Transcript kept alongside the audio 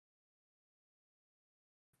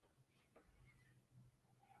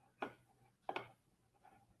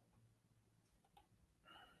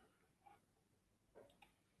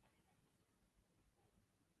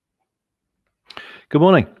Good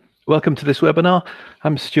morning. Welcome to this webinar.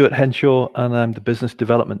 I'm Stuart Henshaw and I'm the Business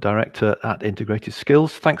Development Director at Integrated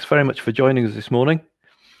Skills. Thanks very much for joining us this morning.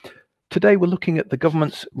 Today we're looking at the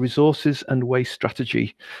government's resources and waste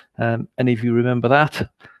strategy. Any of you remember that?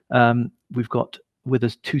 We've got with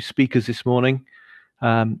us two speakers this morning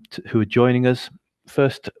who are joining us.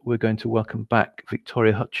 First, we're going to welcome back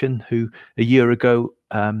Victoria Hutchin, who a year ago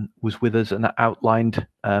was with us and outlined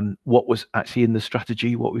what was actually in the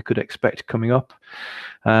strategy, what we could expect coming up.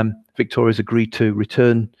 Victoria's agreed to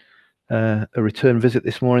return a return visit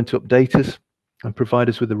this morning to update us and provide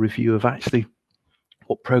us with a review of actually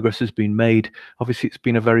what progress has been made. Obviously, it's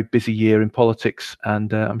been a very busy year in politics,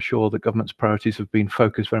 and I'm sure the government's priorities have been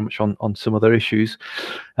focused very much on some other issues.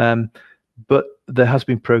 But there has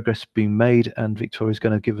been progress being made, and Victoria's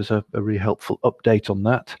going to give us a really helpful update on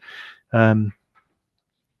that.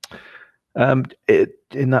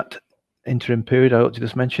 In that interim period, I ought to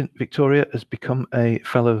just mention, Victoria has become a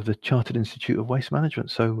fellow of the Chartered Institute of Waste Management.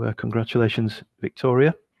 So congratulations,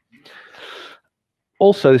 Victoria.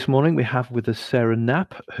 Also this morning, we have with us Sarah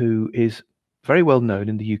Knapp, who is very well known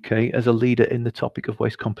in the UK as a leader in the topic of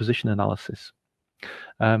waste composition analysis.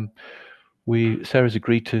 Sarah's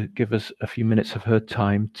agreed to give us a few minutes of her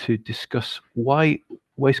time to discuss why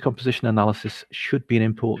waste composition analysis should be an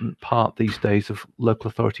important part these days of local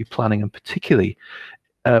authority planning, and particularly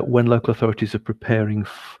when local authorities are preparing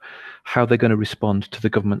how they're going to respond to the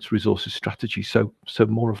government's resources strategy. So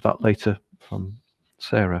more of that later from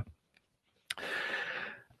Sarah.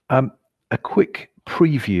 A quick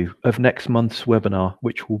preview of next month's webinar,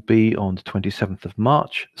 which will be on the 27th of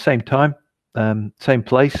March, same time, same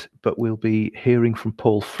place, but we'll be hearing from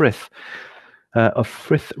Paul Frith of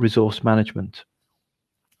Frith Resource Management.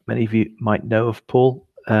 Many of you might know of Paul,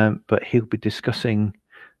 but he'll be discussing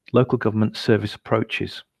local government service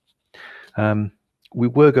approaches. We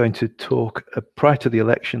were going to talk prior to the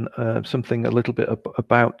election something a little bit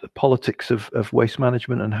about the politics of waste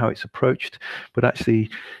management and how it's approached, but actually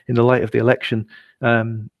in the light of the election,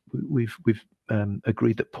 we've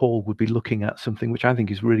agreed that Paul would be looking at something which I think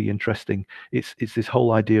is really interesting. It's this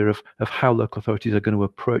whole idea of how local authorities are going to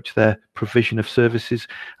approach their provision of services.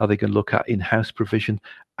 Are they going to look at in-house provision,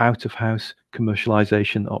 out-of-house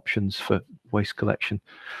commercialization options for waste collection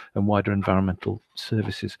and wider environmental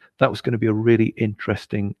services? That was going to be a really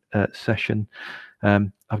interesting session.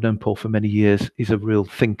 I've known Paul for many years. He's a real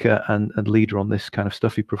thinker and leader on this kind of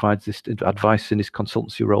stuff. He provides this advice in his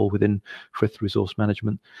consultancy role within Frith Resource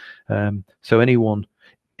Management. So anyone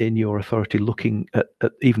in your authority looking at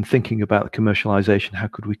even thinking about commercialization, how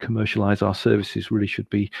could we commercialize our services, really should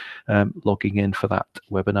be logging in for that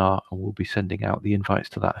webinar, and we'll be sending out the invites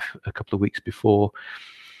to that a couple of weeks before.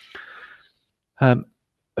 A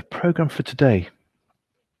program for today.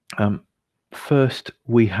 First,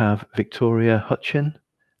 we have Victoria Hutchin,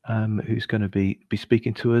 who's going to be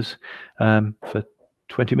speaking to us for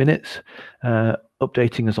 20 minutes,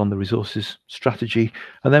 updating us on the resources strategy,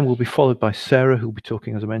 and then we'll be followed by Sarah, who will be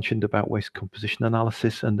talking, as I mentioned, about waste composition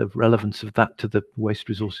analysis and the relevance of that to the waste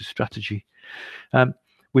resources strategy.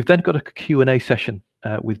 We've then got a Q&A session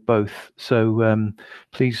with both, so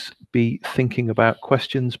please be thinking about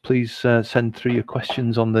questions. Please send through your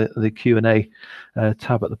questions on the Q&A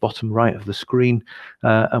tab at the bottom right of the screen,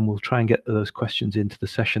 and we'll try and get those questions into the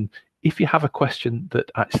session. If you have a question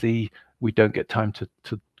that actually we don't get time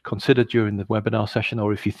to consider during the webinar session,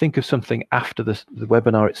 or if you think of something after the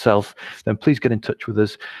webinar itself, then please get in touch with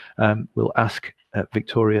us. We'll ask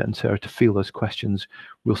Victoria and Sarah to field those questions.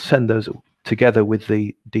 We'll send those together with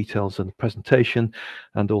the details of the presentation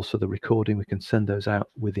and also the recording. We can send those out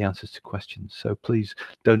with the answers to questions. So please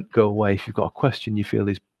don't go away. If you've got a question you feel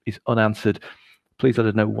is unanswered, please let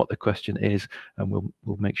us know what the question is, and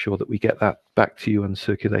we'll make sure that we get that back to you and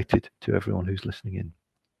circulated to everyone who's listening in.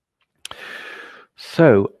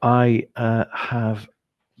 So I have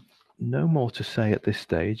no more to say at this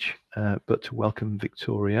stage, but to welcome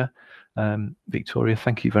Victoria. Victoria,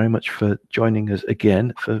 thank you very much for joining us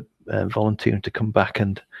again, for volunteering to come back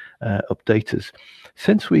and update us.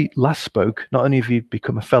 Since we last spoke, not only have you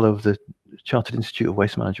become a fellow of the Chartered Institute of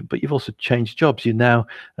Waste Management, but you've also changed jobs. You're now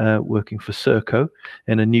working for Serco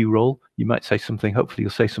in a new role. You might say something, hopefully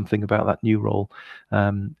you'll say something about that new role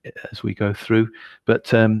as we go through. But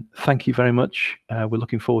thank you very much. We're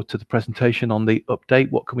looking forward to the presentation on the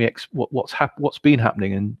update. What can we what's been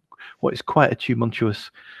happening and what is quite a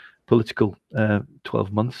tumultuous political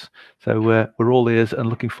 12 months. So we're all ears and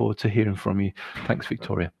looking forward to hearing from you. Thanks,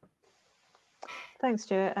 Victoria. Thanks,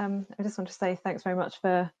 Stuart. I just want to say thanks very much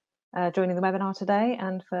for joining the webinar today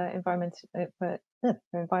and for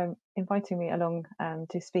inviting me along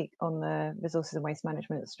to speak on the resources and waste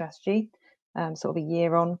management strategy. sort of a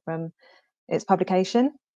year on from its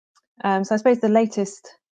publication. So I suppose the latest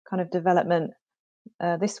kind of development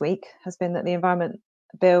this week has been that the Environment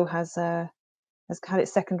Bill has had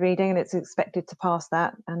its second reading, and it's expected to pass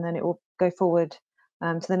that, and then it will go forward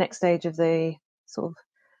to the next stage of the sort of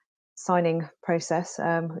signing process,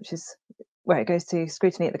 which is where it goes to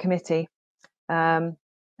scrutiny at the committee. And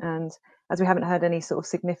as we haven't had any sort of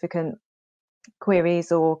significant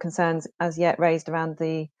queries or concerns as yet raised around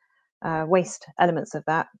the waste elements of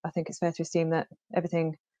that, I think it's fair to assume that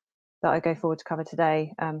everything that I go forward to cover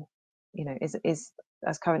today, is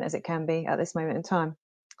as current as it can be at this moment in time.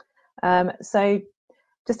 So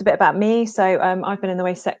just a bit about me. So I've been in the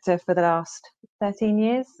waste sector for the last 13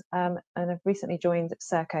 years, and I've recently joined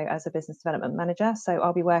Serco as a business development manager. So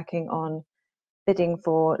I'll be working on bidding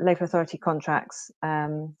for local authority contracts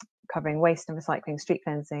covering waste and recycling, street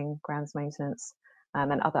cleansing, grounds maintenance,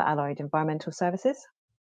 and other allied environmental services.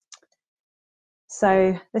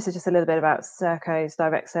 So this is just a little bit about Serco's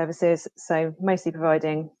direct services. So mostly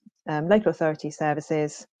providing local authority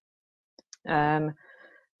services, the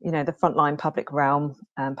frontline public realm,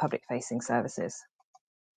 public facing services.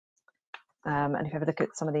 And if you have a look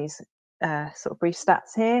at some of these sort of brief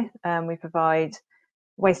stats here, we provide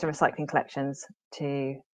waste and recycling collections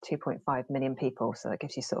to 2.5 million people. So that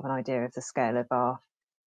gives you sort of an idea of the scale of our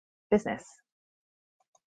business.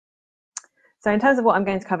 So in terms of what I'm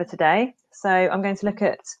going to cover today, so I'm going to look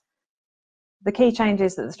at the key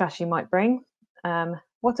changes that the strategy might bring,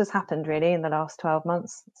 what has happened really in the last 12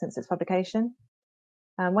 months since its publication,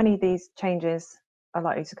 when these changes are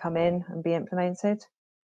likely to come in and be implemented,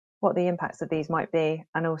 what the impacts of these might be,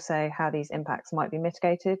 and also how these impacts might be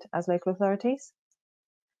mitigated as local authorities.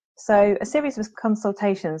 So a series of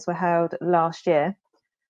consultations were held last year.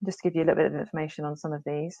 Just to give you a little bit of information on some of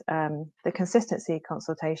these, the consistency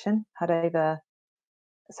consultation had over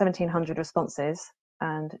 1,700 responses,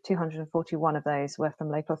 and 241 of those were from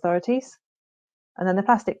local authorities. And then the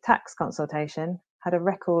plastic tax consultation had a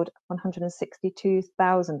record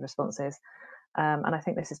 162,000 responses. And I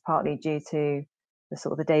think this is partly due to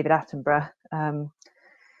the David Attenborough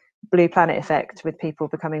Blue Planet effect, with people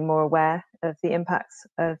becoming more aware of the impacts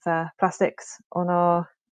of plastics on our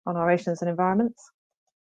oceans and environments.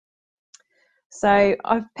 So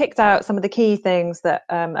I've picked out some of the key things that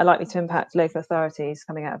are likely to impact local authorities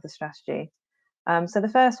coming out of the strategy. So the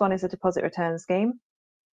first one is a deposit return scheme.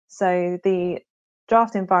 So the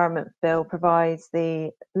draft Environment Bill provides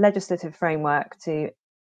the legislative framework to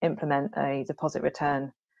implement a deposit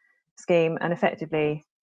return scheme, and effectively,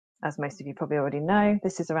 as most of you probably already know,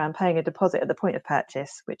 this is around paying a deposit at the point of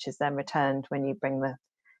purchase, which is then returned when you bring the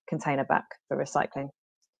container back for recycling.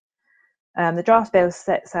 The draft bill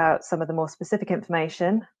sets out some of the more specific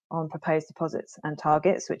information on proposed deposits and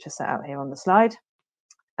targets, which are set out here on the slide.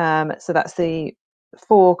 So that's the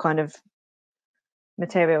 4 kind of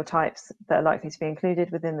material types that are likely to be included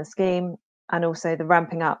within the scheme, and also the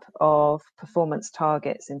ramping up of performance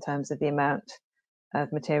targets in terms of the amount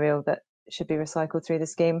of material that should be recycled through the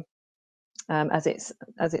scheme as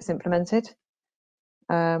it's implemented.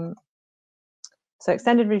 So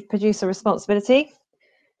extended producer responsibility.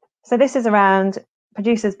 So this is around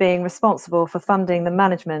producers being responsible for funding the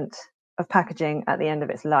management of packaging at the end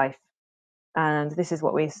of its life. And this is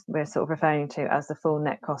what we're sort of referring to as the full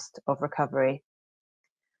net cost of recovery.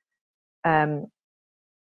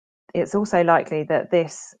 It's also likely that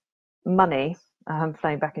this money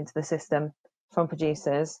flowing back into the system from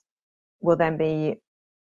producers will then be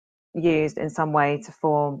used in some way to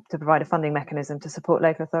provide a funding mechanism to support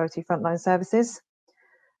local authority frontline services.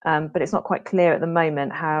 But it's not quite clear at the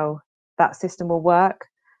moment how that system will work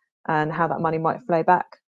and how that money might flow back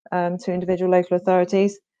to individual local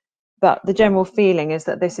authorities. But the general feeling is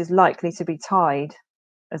that this is likely to be tied,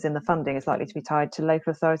 as in the funding is likely to be tied to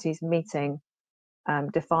local authorities meeting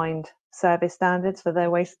defined service standards for their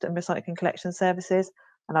waste and recycling collection services.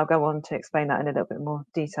 And I'll go on to explain that in a little bit more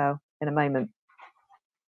detail in a moment.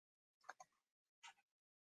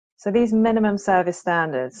 So these minimum service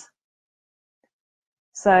standards.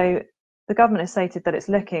 So the government has stated that it's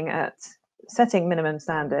looking at setting minimum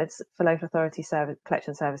standards for local authority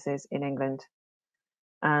collection services in England.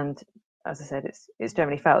 And as I said, it's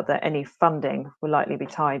generally felt that any funding will likely be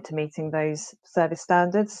tied to meeting those service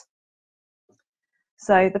standards.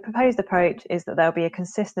 So the proposed approach is that there'll be a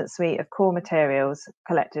consistent suite of core materials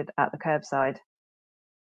collected at the curbside,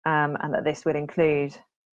 and that this would include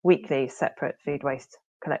weekly separate food waste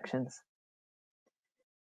collections.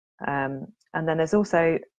 And then there's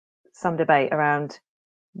also some debate around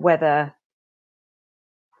whether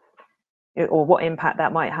or what impact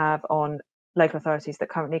that might have on local authorities that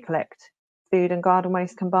currently collect food and garden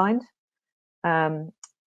waste combined.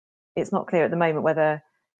 It's not clear at the moment whether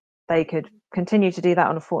they could continue to do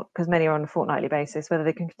that because many are on a fortnightly basis, whether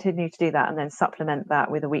they can continue to do that and then supplement that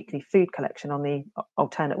with a weekly food collection on the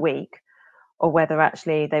alternate week, or whether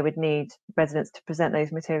actually they would need residents to present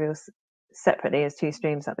those materials separately as 2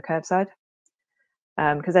 streams at the curbside.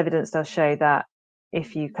 Because evidence does show that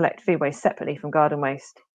if you collect food waste separately from garden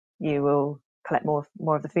waste, you will collect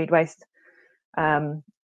more of the food waste.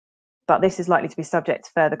 But this is likely to be subject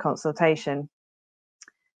to further consultation,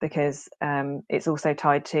 because it's also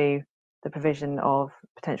tied to the provision of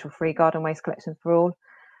potential free garden waste collection for all.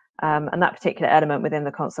 And that particular element within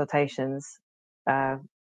the consultations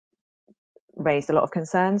raised a lot of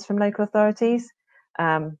concerns from local authorities,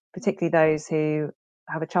 particularly those who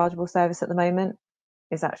have a chargeable service at the moment,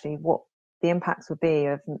 is actually what the impacts would be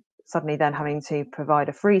of suddenly then having to provide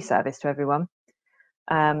a free service to everyone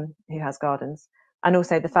who has gardens. And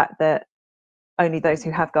also the fact that only those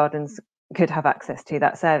who have gardens could have access to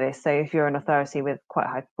that service. So if you're an authority with quite a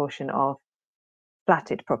high proportion of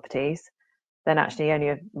flatted properties, then actually only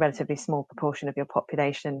a relatively small proportion of your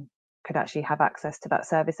population could actually have access to that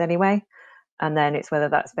service anyway. And then it's whether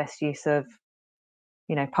that's best use of,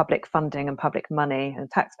 public funding and public money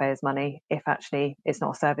and taxpayers' money if actually it's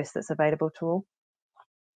not a service that's available to all.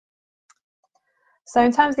 So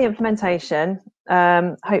in terms of the implementation,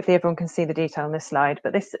 hopefully everyone can see the detail on this slide,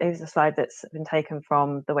 but this is a slide that's been taken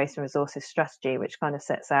from the Waste and Resources Strategy, which kind of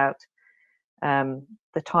sets out the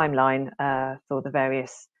timeline for the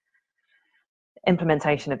various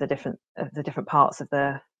implementation of the different parts of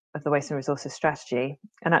the Waste and Resources Strategy.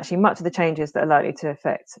 And actually much of the changes that are likely to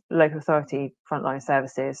affect local authority frontline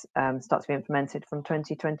services start to be implemented from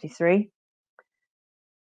 2023.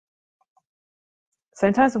 So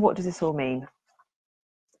in terms of what does this all mean?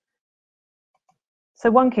 So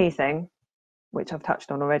one key thing, which I've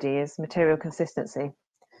touched on already, is material consistency.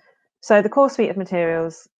 So the core suite of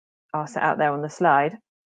materials are set out there on the slide,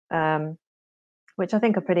 which I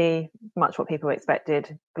think are pretty much what people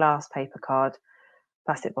expected: glass, paper, card,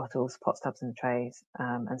 plastic bottles, pots, tubs and trays,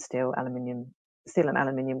 and steel and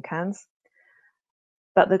aluminium cans.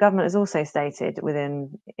 But the government has also stated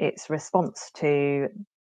within its response to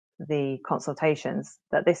the consultations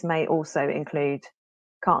that this may also include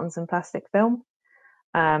cartons and plastic film,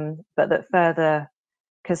 but that further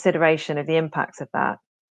consideration of the impacts of that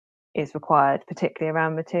is required, particularly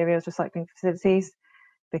around materials recycling facilities,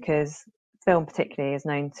 because film particularly is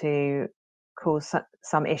known to cause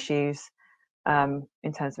some issues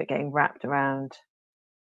in terms of it getting wrapped around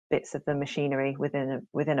bits of the machinery within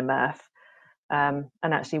a MRF, and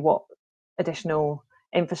actually what additional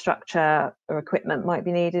infrastructure or equipment might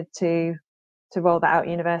be needed to roll that out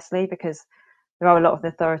universally, because there are a lot of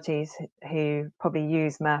authorities who probably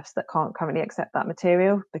use MRFs that can't currently accept that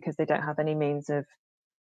material because they don't have any means of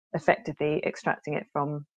effectively extracting it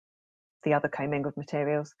from the other commingled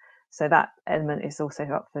materials. So that element is also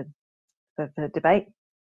up for debate.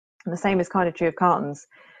 And the same is kind of true of cartons.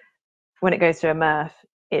 When it goes through a MRF,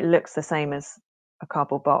 it looks the same as a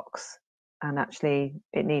cardboard box, and actually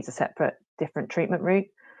it needs a separate, different treatment route.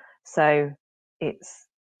 So it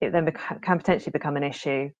then can potentially become an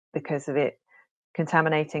issue because of it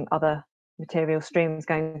contaminating other material streams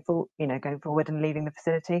going forward and leaving the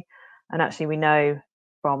facility. And actually we know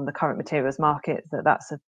from the current materials market that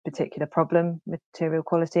that's a particular problem, material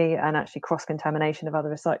quality and actually cross-contamination of other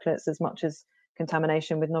recyclates as much as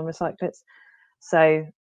contamination with non-recyclates. So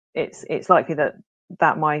it's likely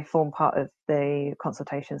that might form part of the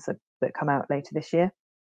consultations that come out later this year.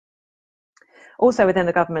 Also within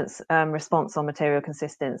the government's response on material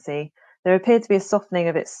consistency, there appeared to be a softening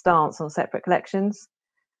of its stance on separate collections.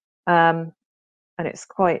 And it's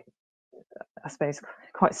quite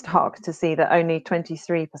stark to see that only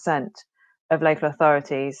 23% of local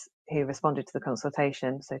authorities who responded to the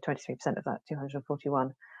consultation, so 23% of that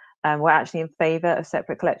 241, were actually in favour of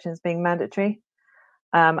separate collections being mandatory.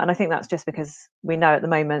 And I think that's just because we know at the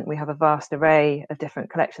moment we have a vast array of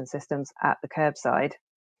different collection systems at the curbside,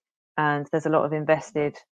 and there's a lot of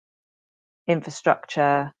invested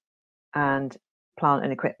infrastructure and plant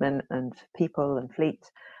and equipment and people and fleet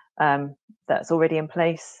that's already in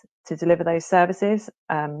place to deliver those services,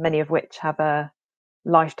 many of which have a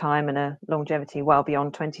lifetime and a longevity well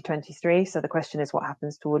beyond 2023. So the question is what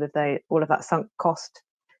happens to all of that sunk cost,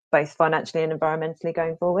 both financially and environmentally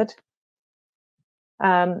going forward.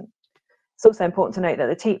 It's also important to note that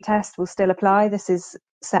the TEEP test will still apply. This is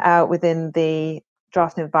set out within the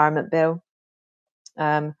draft environment bill,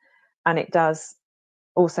 and it does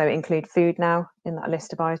also include food now in that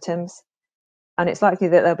list of items. And it's likely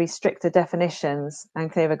that there'll be stricter definitions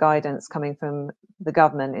and clearer guidance coming from the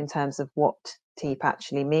government in terms of what TEEP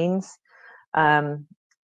actually means. And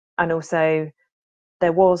also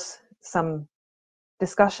there was some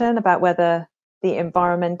discussion about whether the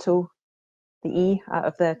E out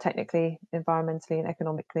of the technically, environmentally and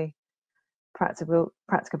economically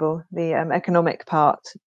practicable, the economic part,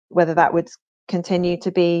 whether that would continue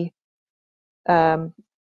to be part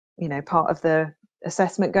of the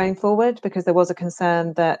assessment going forward, because there was a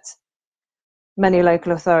concern that many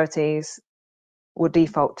local authorities would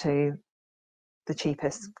default to the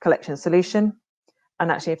cheapest collection solution.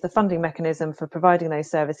 And actually, if the funding mechanism for providing those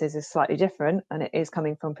services is slightly different and it is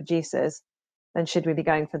coming from producers, then should we be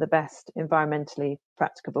going for the best environmentally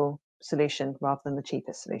practicable solution rather than the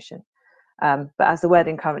cheapest solution? But as the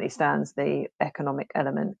wording currently stands, the economic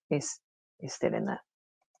element is still in there.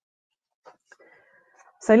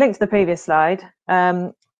 So linked to the previous slide,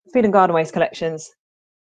 food and garden waste collections.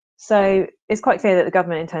 So it's quite clear that the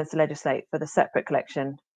government intends to legislate for the separate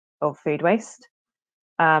collection of food waste.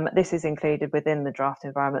 This is included within the draft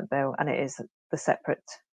Environment Bill, and it is the separate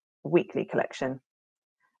weekly collection.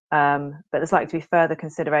 But there's likely to be further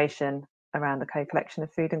consideration around the co-collection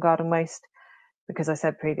of food and garden waste, because I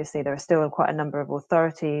said previously there are still quite a number of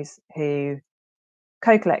authorities who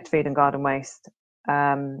co-collect food and garden waste,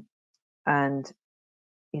 and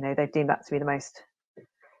they've deemed that to be the most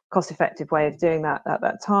cost-effective way of doing that at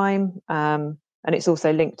that time, and it's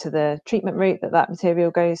also linked to the treatment route that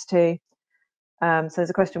material goes to. So there's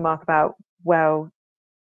a question mark about, well,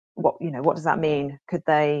 what does that mean? Could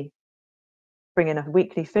they bring in a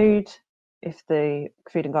weekly food if the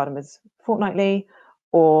food and garden was fortnightly,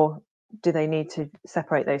 or do they need to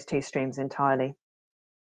separate those two streams entirely?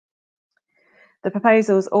 The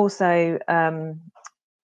proposals also, the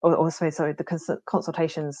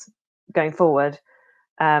consultations going forward,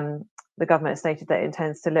 the government has stated that it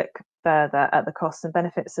intends to look further at the costs and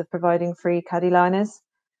benefits of providing free caddy liners,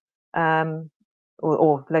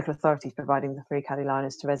 or local authorities providing the free caddy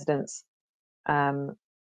liners to residents,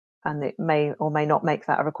 and it may or may not make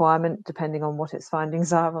that a requirement depending on what its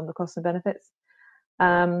findings are on the costs and benefits.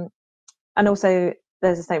 And also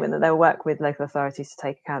there's a statement that they'll work with local authorities to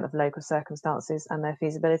take account of local circumstances and their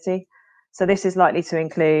feasibility. So this is likely to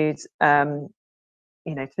include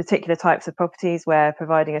particular types of properties where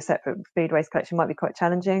providing a separate food waste collection might be quite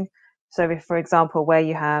challenging. So if, for example, where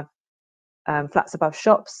you have flats above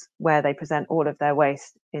shops where they present all of their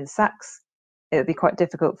waste in sacks, it would be quite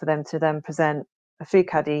difficult for them to then present a food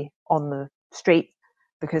caddy on the street,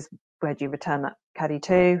 because where do you return that caddy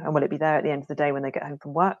to, and will it be there at the end of the day when they get home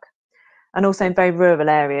from work? And also in very rural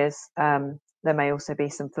areas, there may also be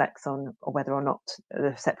some flex on whether or not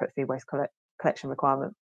the separate food waste collection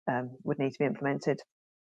requirement would need to be implemented.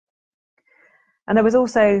 And there was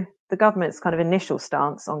also the government's kind of initial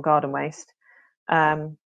stance on garden waste,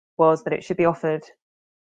 was that it should be offered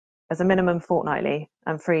as a minimum fortnightly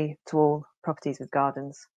and free to all properties with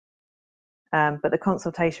gardens. But the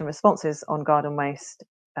consultation responses on garden waste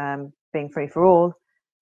being free for all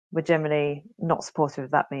were generally not supportive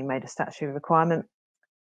of that being made a statutory requirement.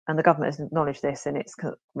 And the government has acknowledged this in its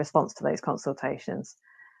response to those consultations,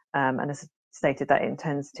 and has stated that it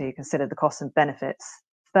intends to consider the costs and benefits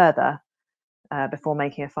further before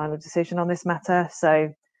making a final decision on this matter.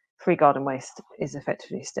 So free garden waste is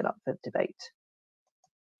effectively still up for debate.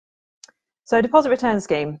 So deposit return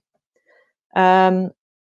scheme.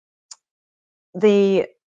 The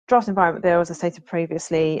draft Environment Bill, as I stated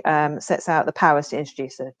previously, sets out the powers to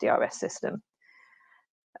introduce a DRS system.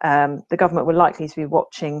 The government will likely to be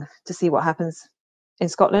watching to see what happens in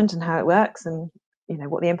Scotland and how it works, and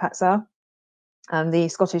what the impacts are. And the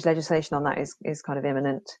Scottish legislation on that is kind of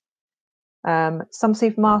imminent. Some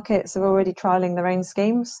supermarkets are already trialling their own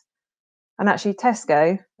schemes, and actually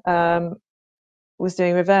Tesco was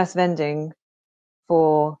doing reverse vending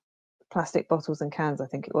for plastic bottles and cans, I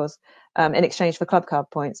think it was, in exchange for club card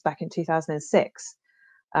points back in 2006.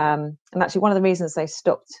 And actually one of the reasons they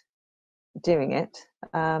stopped doing it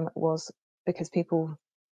was because people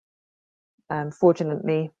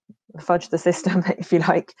fraudulently fudged the system, if you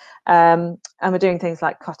like, and were doing things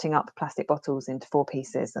like cutting up plastic bottles into 4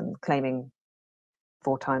 pieces and claiming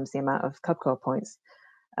 4 times the amount of club card points.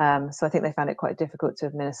 So I think they found it quite difficult to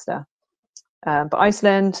administer. But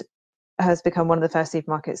Iceland has become one of the first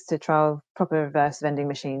supermarkets to trial proper reverse vending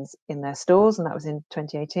machines in their stores, and that was in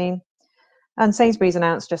 2018. And Sainsbury's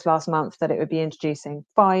announced just last month that it would be introducing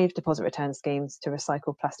 5 deposit return schemes to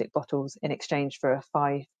recycle plastic bottles in exchange for a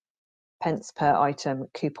 5 pence per item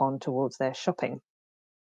coupon towards their shopping.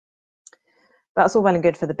 That's all well and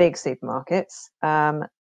good for the big supermarkets, but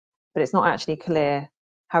it's not actually clear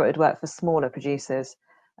how it would work for smaller producers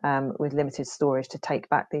with limited storage to take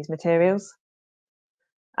back these materials.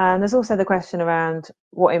 And there's also the question around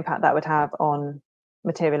what impact that would have on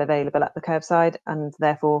material available at the curbside and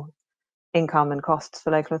therefore income and costs for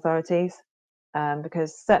local authorities,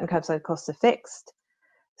 because certain curbside costs are fixed.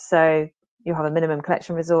 So you'll have a minimum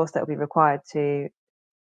collection resource that will be required to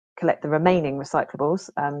collect the remaining recyclables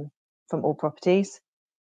from all properties.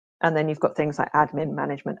 And then you've got things like admin,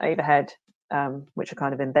 management, overhead, which are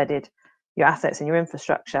kind of embedded, your assets and your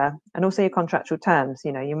infrastructure, and also your contractual terms.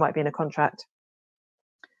 You know, you might be in a contract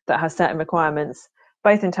that has certain requirements,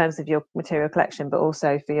 both in terms of your material collection, but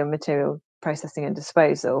also for your material processing and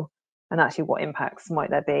disposal, and actually what impacts might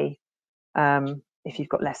there be if you've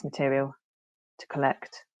got less material to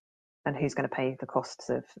collect, and who's going to pay the costs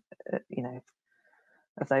of,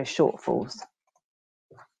 of those shortfalls.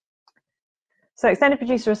 So extended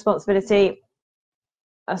producer responsibility,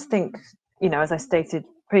 I think, as I stated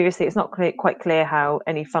previously, it's not quite clear how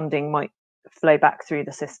any funding might flow back through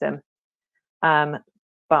the system.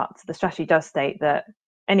 But the strategy does state that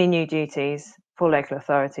any new duties for local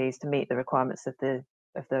authorities to meet the requirements of the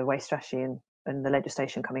waste strategy and the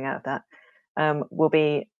legislation coming out of that will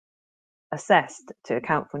be assessed to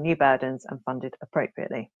account for new burdens and funded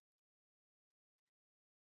appropriately.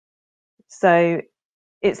 So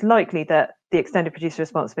it's likely that the extended producer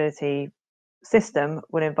responsibility system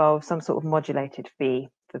will involve some sort of modulated fee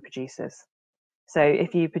for producers. So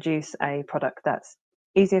if you produce a product that's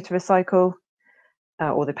easier to recycle,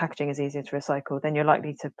 or the packaging is easier to recycle, then you're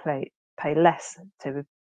likely to pay less to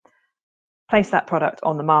place that product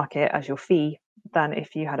on the market as your fee than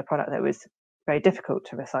if you had a product that was very difficult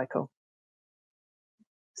to recycle.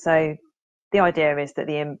 So the idea is that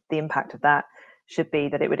the impact of that should be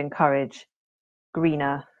that it would encourage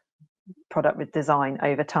greener product with design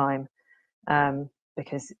over time,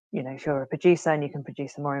 because if you're a producer and you can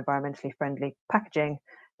produce a more environmentally friendly packaging,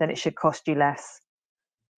 then it should cost you less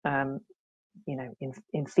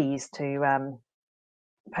in fees to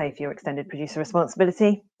pay for your extended producer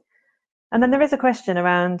responsibility. And then there is a question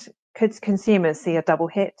around, could consumers see a double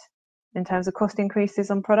hit in terms of cost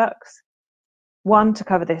increases on products? One, to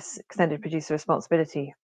cover this extended producer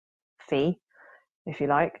responsibility fee, if you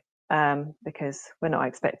like, because we're not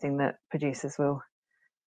expecting that producers will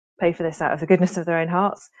pay for this out of the goodness of their own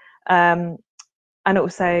hearts. And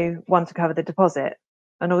also one, to cover the deposit.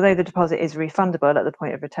 And although the deposit is refundable at the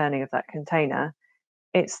point of returning of that container,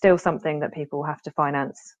 it's still something that people have to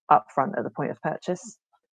finance upfront at the point of purchase.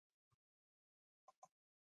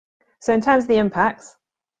 So in terms of the impacts,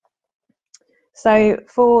 so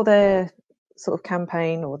for the sort of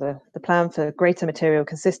campaign or the plan for greater material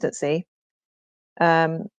consistency,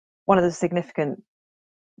 one of the significant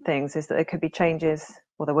things is that there could be changes,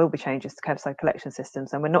 or there will be changes to curbside collection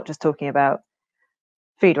systems. And we're not just talking about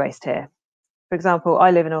food waste here. For example,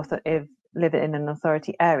 I live in an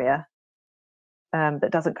authority area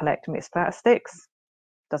that doesn't collect mixed plastics,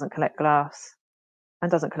 doesn't collect glass, and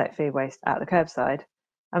doesn't collect food waste at the curbside.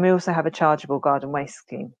 And we also have a chargeable garden waste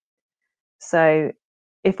scheme. So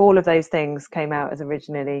if all of those things came out as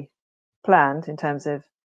originally planned in terms of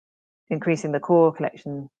increasing the core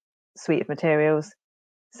collection suite of materials,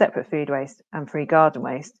 separate food waste and free garden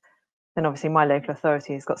waste, then obviously my local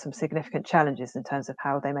authority has got some significant challenges in terms of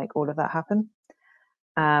how they make all of that happen,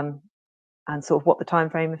 and sort of what the time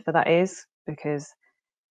frame for that is, because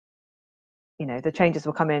the changes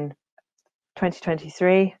will come in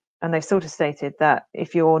 2023, and they've sort of stated that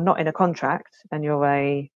if you're not in a contract and you're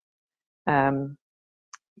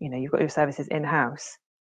you've got your services in-house,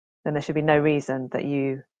 then there should be no reason that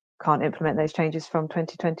you can't implement those changes from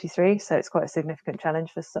 2023. So it's quite a significant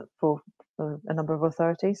challenge for a number of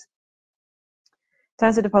authorities. In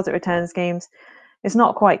terms of deposit return schemes, it's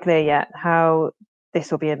not quite clear yet how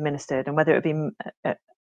this will be administered and whether it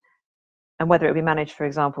will be managed, for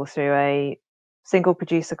example, through a single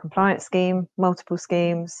producer compliance scheme, multiple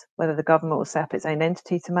schemes, whether the government will set up its own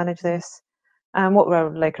entity to manage this, and what role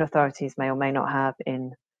local authorities may or may not have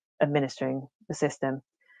in administering the system.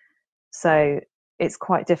 So it's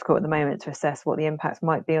quite difficult at the moment to assess what the impacts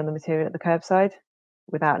might be on the material at the curbside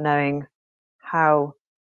without knowing how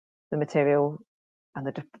the material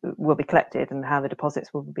will be collected and how the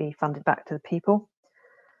deposits will be funded back to the people.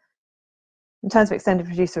 In terms of extended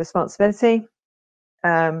producer responsibility,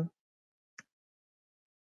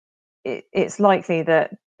 it's likely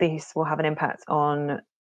that these will have an impact on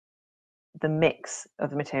the mix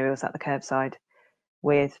of the materials at the curbside,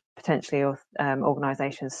 with potentially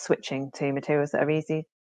organisations switching to materials that are easier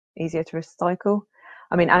to recycle.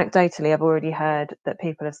 I mean, anecdotally, I've already heard that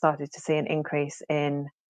people have started to see an increase in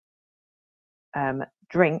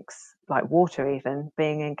drinks, like water even,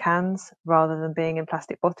 being in cans rather than being in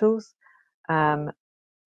plastic bottles.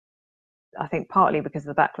 I think partly because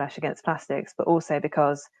of the backlash against plastics, but also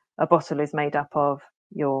because a bottle is made up of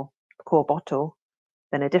your core bottle,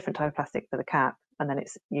 then a different type of plastic for the cap, and then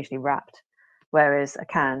it's usually wrapped. Whereas a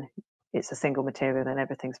can, it's a single material and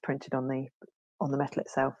everything's printed on the metal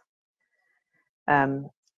itself.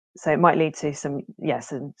 So it might lead to some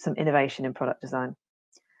innovation in product design.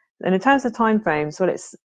 And in terms of timeframes, well,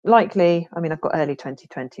 it's likely, I mean, I've got early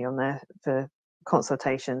 2020 on there for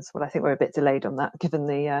consultations. Well, I think we're a bit delayed on that given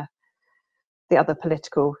the other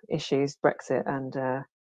political issues, Brexit and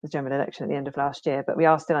the general election at the end of last year. But we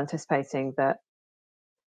are still anticipating that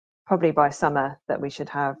probably by summer that we should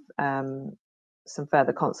have some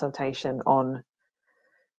further consultation on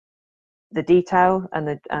the detail and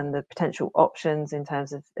the potential options in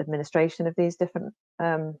terms of administration of these different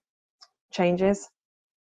changes,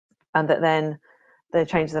 and that then the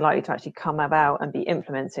changes are likely to actually come about and be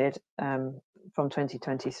implemented from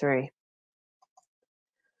 2023.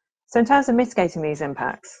 So in terms of mitigating these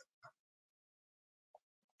impacts,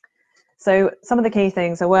 so some of the key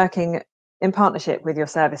things are working in partnership with your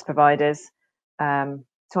service providers to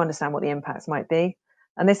understand what the impacts might be.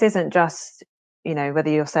 And this isn't just, whether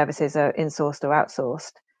your services are insourced or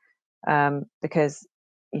outsourced, because,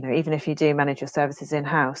 even if you do manage your services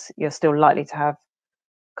in-house, you're still likely to have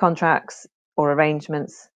contracts or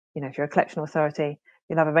arrangements. If you're a collection authority,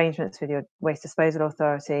 you'll have arrangements with your waste disposal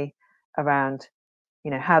authority around,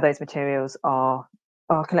 how those materials are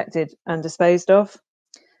collected and disposed of.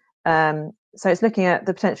 So it's looking at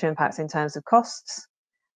the potential impacts in terms of costs,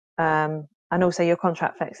 and also your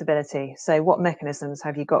contract flexibility. So what mechanisms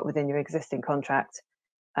have you got within your existing contract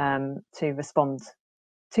to respond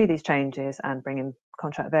to these changes and bring in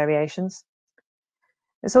contract variations?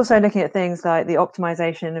 It's also looking at things like the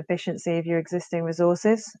optimization and efficiency of your existing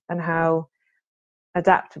resources and how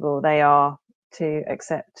adaptable they are to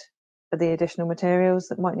accept the additional materials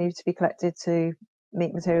that might need to be collected to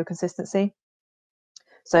meet material consistency.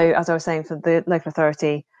 So as I was saying, for the local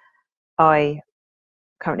authority I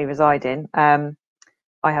currently reside in, I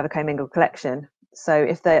have a commingled collection. So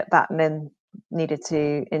if that then needed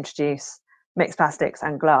to introduce mixed plastics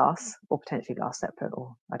and glass, or potentially glass separate,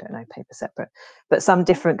 or I don't know, paper separate, but some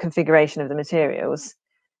different configuration of the materials,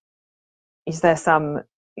 is there some,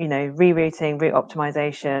 rerouting, route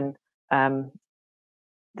optimization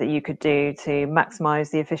that you could do to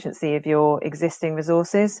maximize the efficiency of your existing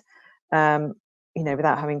resources,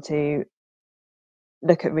 without having to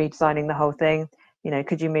look at redesigning the whole thing?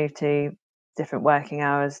 Could you move to different working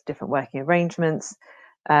hours, different working arrangements?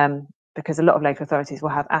 Because a lot of local authorities will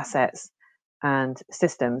have assets and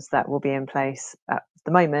systems that will be in place at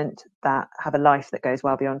the moment that have a life that goes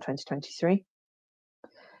well beyond 2023.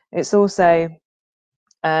 It's also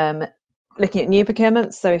looking at new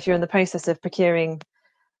procurements. So if you're in the process of procuring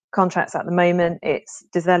contracts at the moment, it's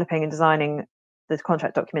developing and designing the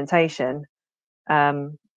contract documentation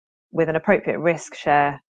with an appropriate risk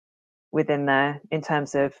share within there in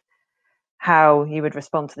terms of how you would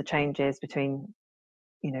respond to the changes between,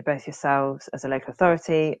 both yourselves as a local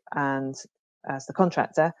authority and as the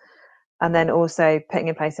contractor, and then also putting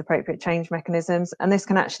in place appropriate change mechanisms. And this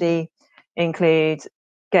can actually include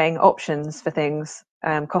getting options for things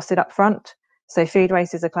costed up front. So food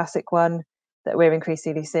waste is a classic one that we're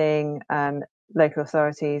increasingly seeing local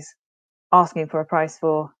authorities asking for a price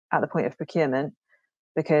for at the point of procurement,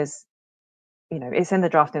 because it's in the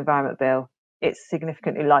draft environment bill. It's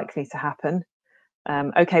significantly likely to happen.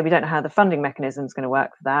 Okay, we don't know how the funding mechanism is going to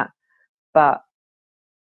work for that, but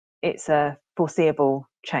it's a foreseeable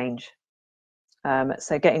change.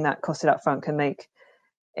 So getting that costed up front can make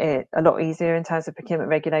it a lot easier in terms of procurement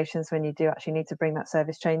regulations when you do actually need to bring that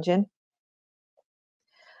service change in.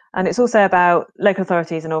 And it's also about local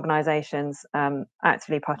authorities and organisations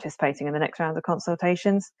actively participating in the next round of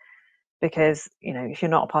consultations, because if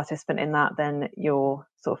you're not a participant in that, then you're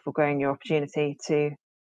sort of foregoing your opportunity to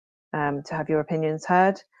have your opinions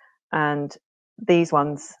heard. And these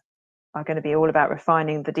ones are going to be all about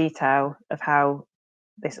refining the detail of how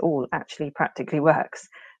this all actually practically works.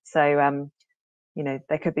 So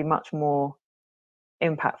they could be much more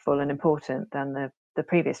impactful and important than the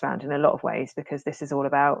previous round in a lot of ways, because this is all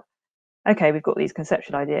about, okay, we've got these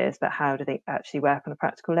conceptual ideas, but how do they actually work on a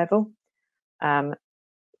practical level?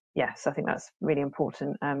 So I think that's really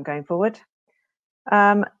important going forward.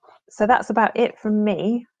 So that's about it from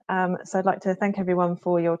me. So I'd like to thank everyone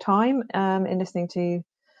for your time in listening to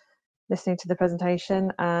the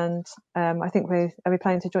presentation, and I think are we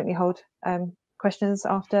planning to jointly hold questions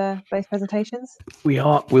after both presentations? We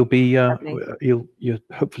are. We'll be. You're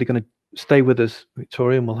hopefully going to stay with us,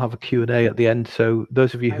 Victoria, and we'll have a Q&A at the end. So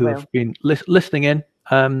those of you who have been listening in,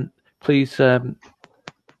 please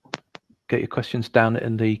get your questions down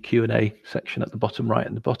in the Q&A section at the bottom right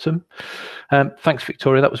and the bottom. Thanks,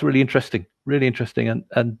 Victoria. That was really interesting,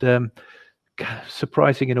 and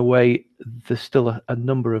surprising in a way. There's still a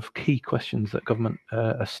number of key questions that government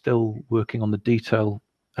are still working on the detail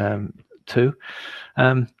to.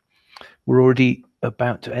 We're already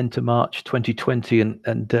about to enter March 2020,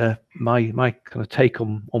 and my kind of take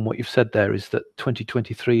on what you've said there is that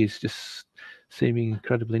 2023 is just seeming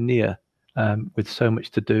incredibly near, with so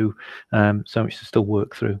much to do, so much to still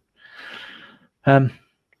work through.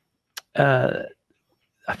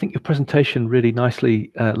 I think your presentation really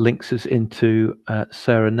nicely links us into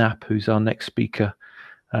Sarah Knapp, who's our next speaker.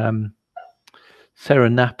 Sarah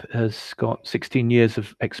Knapp has got 16 years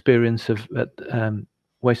of experience of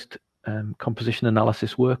waste composition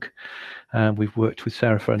analysis work. We've worked with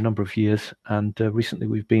Sarah for a number of years, and recently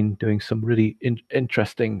we've been doing some really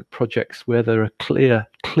interesting projects where there are clear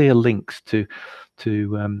links to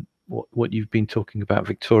what you've been talking about,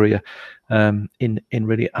 Victoria, in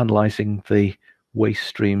really analysing the waste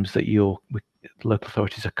streams that your local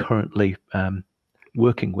authorities are currently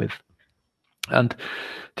working with. And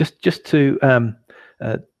just to kind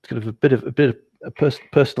of a bit of a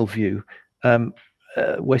personal view,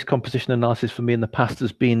 waste composition analysis for me in the past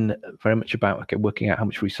has been very much about working out how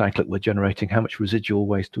much recyclate we're generating, how much residual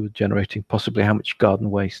waste we're generating, possibly how much garden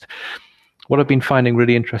waste. What I've been finding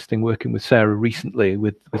really interesting working with Sarah recently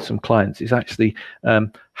with some clients is actually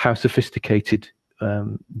how sophisticated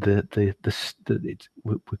we're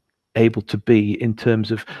able to be in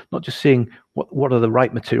terms of not just seeing what are the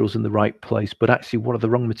right materials in the right place, but actually what are the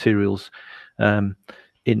wrong materials in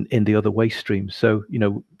the other waste streams. So,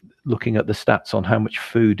 looking at the stats on how much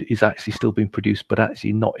food is actually still being produced, but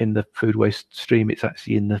actually not in the food waste stream, it's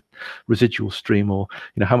actually in the residual stream, or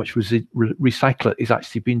how much recyclate is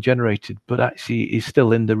actually being generated, but actually is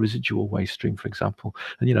still in the residual waste stream, for example,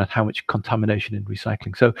 and how much contamination in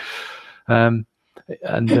recycling. So, I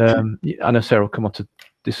know Sarah will come on to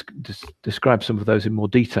describe some of those in more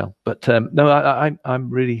detail, but no, I'm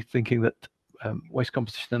really thinking that waste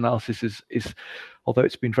composition analysis is, although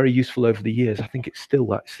it's been very useful over the years, I think it's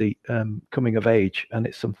still actually coming of age, and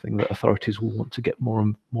it's something that authorities will want to get more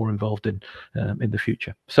and more involved in the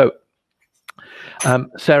future. So,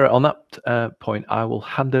 Sarah, on that point, I will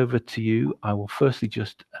hand over to you. I will firstly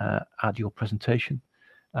just add your presentation,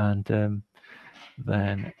 and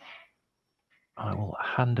then I will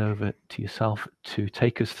hand over to yourself to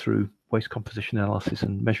take us through waste composition analysis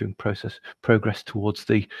and measuring progress towards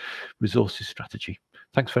the resources strategy.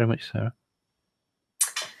 Thanks very much, Sarah.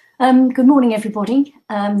 Good morning, everybody.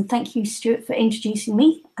 Thank you, Stuart, for introducing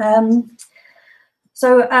me. I'd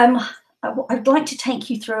like to take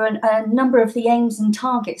you through a number of the aims and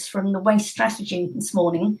targets from the waste strategy this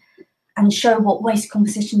morning, and show what waste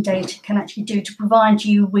composition data can actually do to provide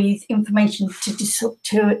you with information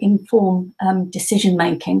to inform decision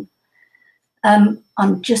making.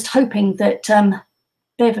 I'm just hoping that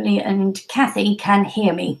Beverly and Kathy can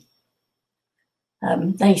hear me.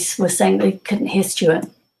 They were saying they couldn't hear Stuart.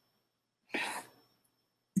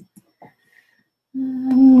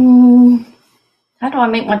 How do I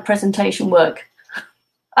make my presentation work?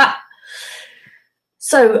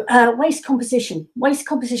 So waste composition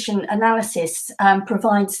analysis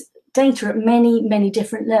provides data at many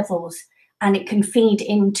different levels, and it can feed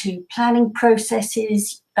into planning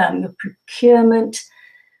processes, procurement,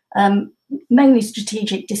 mainly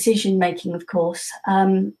strategic decision making, of course,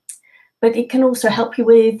 but it can also help you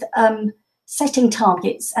with setting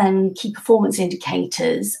targets and key performance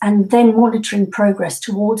indicators, and then monitoring progress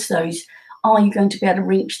towards those. Are you going to be able to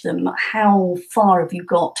reach them? How far have you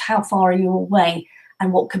got? How far are you away?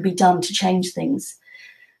 And what can be done to change things?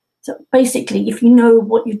 So basically, if you know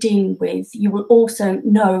what you're dealing with, you will also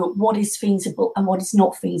know what is feasible and what is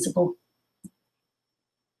not feasible.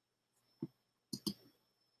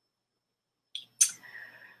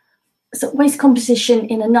 So waste composition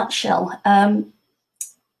in a nutshell. A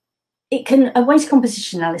waste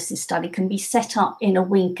composition analysis study can be set up in a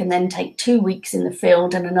week and then take 2 weeks in the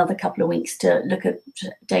field and another couple of weeks to look at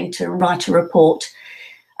data and write a report.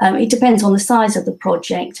 It depends on the size of the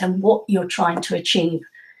project and what you're trying to achieve.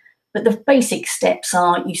 But the basic steps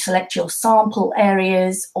are you select your sample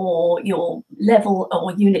areas or your level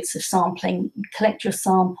or units of sampling, you collect your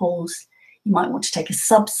samples, you might want to take a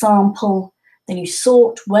sub-sample, then you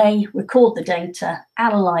sort, weigh, record the data,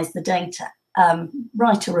 analyse the data,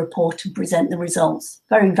 write a report and present the results.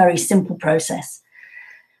 Very simple process.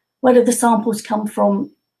 Whether the samples come from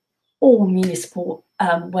all municipal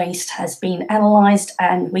waste has been analysed,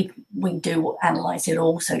 and we do analyse it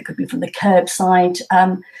all, so it could be from the curbside.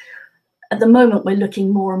 At the moment, we're looking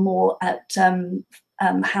more and more at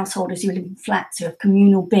householders who live in flats who have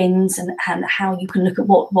communal bins, and how you can look at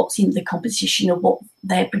what's in the composition of what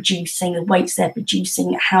they're producing, the weights they're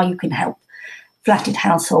producing, how you can help flatted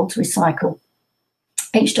households recycle.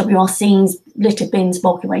 HWRCs, litter bins,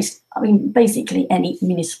 bulky waste, I mean, basically any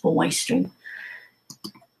municipal waste stream.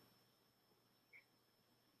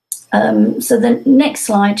 So the next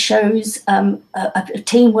slide shows a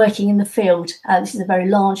team working in the field. This is a very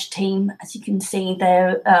large team. As you can see,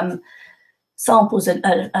 their samples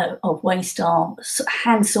of waste are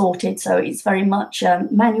hand sorted, so it's very much a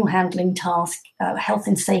manual handling task. Health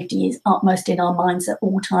and safety is utmost in our minds at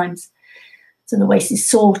all times. So the waste is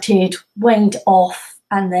sorted, weighed off,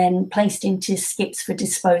 and then placed into skips for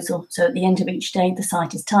disposal. So at the end of each day, the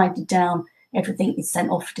site is tidied down, everything is sent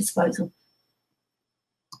off for disposal.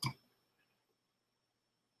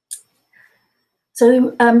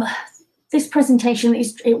 So this presentation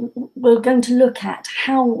we're going to look at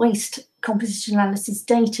how waste composition analysis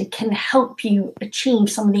data can help you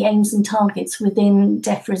achieve some of the aims and targets within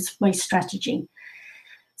DEFRA's waste strategy.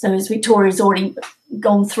 So as Victoria's already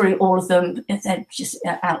gone through all of them, they're just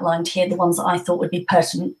outlined here, the ones that I thought would be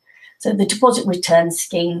pertinent. So the deposit return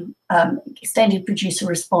scheme, extended producer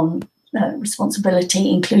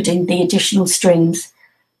responsibility, including the additional streams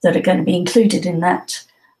that are going to be included in that.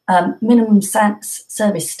 Minimum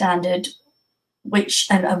service standard, which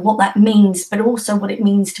and what that means, but also what it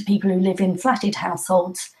means to people who live in flatted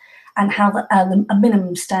households, and how a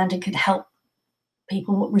minimum standard could help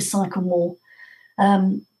people recycle more.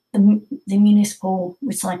 The municipal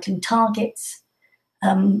recycling targets,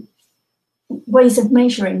 ways of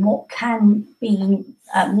measuring what can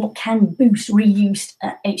boost reused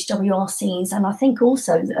HWRCs, and I think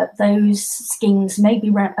also that those schemes may be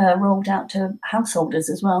rolled out to householders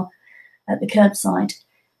as well at the curbside,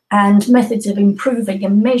 and methods of improving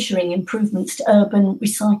and measuring improvements to urban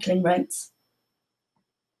recycling rates.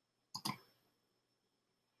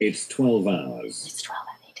 It's 12 hours. It's 12 hours.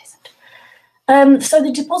 So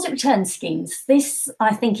the deposit return schemes, this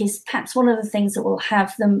I think is perhaps one of the things that will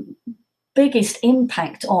have the biggest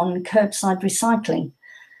impact on curbside recycling,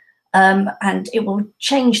 and it will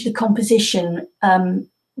change the composition,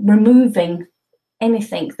 removing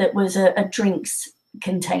anything that was a drinks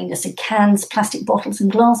container, so cans, plastic bottles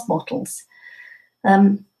and glass bottles.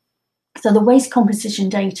 So the waste composition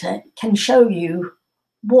data can show you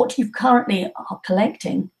what you currently are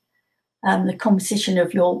collecting, the composition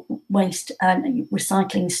of your waste and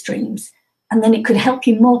recycling streams, and then it could help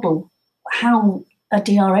you model how a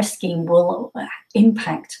DRS scheme will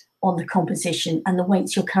impact on the composition and the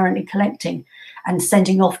weights you're currently collecting and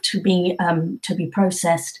sending off to be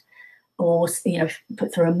processed, or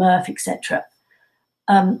put through a MRF, etc.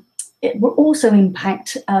 It will also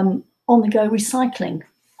impact on-the-go recycling.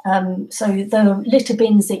 So the litter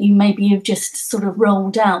bins that you maybe have just sort of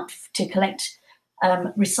rolled out to collect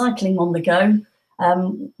recycling on the go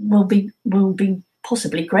will be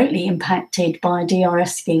possibly greatly impacted by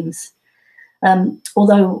DRS schemes.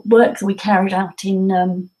 Although work that we carried out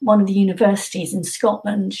in one of the universities in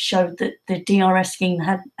Scotland showed that the DRS scheme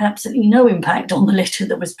had absolutely no impact on the litter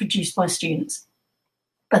that was produced by students,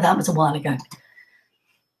 but that was a while ago.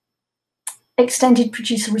 Extended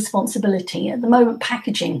producer responsibility. At the moment,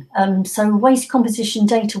 packaging. So waste composition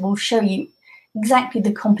data will show you exactly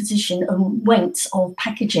the composition and weights of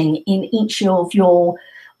packaging in each of your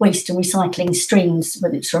waste and recycling streams,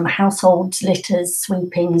 whether it's from households, litters,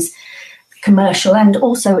 sweepings, commercial, and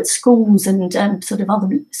also at schools and sort of other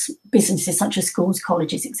businesses such as schools,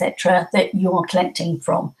 colleges, etc., that you are collecting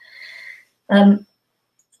from.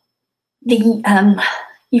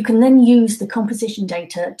 You can then use the composition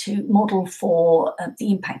data to model for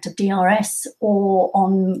the impact of DRS, or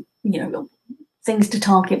on things to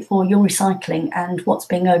target for your recycling and what's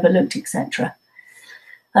being overlooked, etc.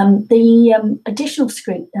 The additional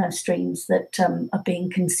streams that are being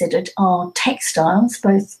considered are textiles,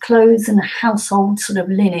 both clothes and household sort of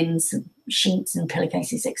linens, sheets and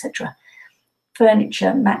pillowcases, etc.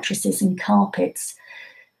 Furniture, mattresses and carpets.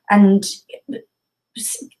 And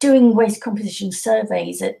doing waste composition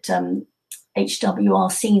surveys at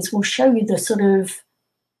HWRCs will show you the sort of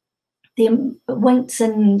the weights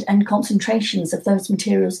and concentrations of those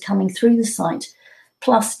materials coming through the site,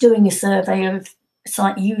 plus doing a survey of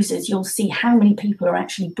site users. You'll see how many people are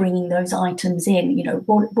actually bringing those items in,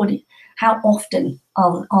 how often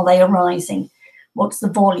are they arising, what's the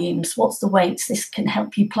volumes, what's the weights. This can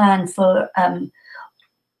help you plan for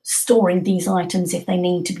storing these items if they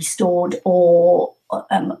need to be stored, or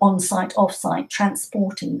on-site, off-site,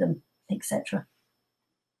 transporting them, etc.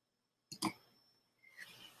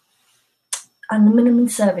 and the minimum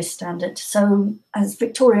service standard. So, as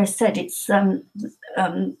Victoria said, it's a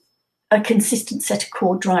consistent set of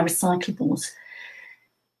core dry recyclables.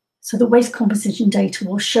 So the waste composition data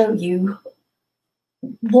will show you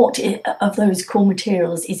what of those core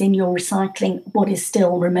materials is in your recycling, what is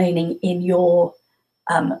still remaining in your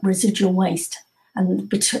residual waste.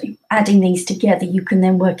 And adding these together, you can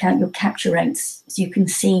then work out your capture rates. So you can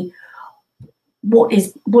see what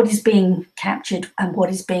is being captured and what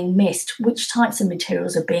is being missed, which types of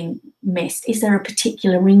materials are being missed. Is there a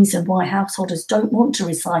particular reason why householders don't want to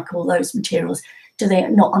recycle those materials? Do they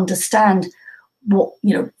not understand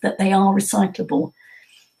that they are recyclable?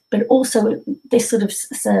 But also, this sort of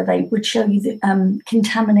survey would show you the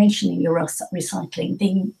contamination in your recycling.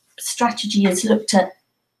 The strategy has looked at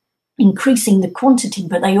increasing the quantity,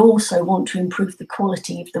 but they also want to improve the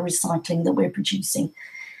quality of the recycling that we're producing.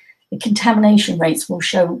 The contamination rates will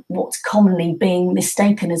show what's commonly being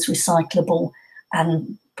mistaken as recyclable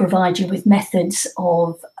and provide you with methods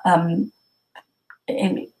of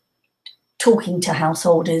talking to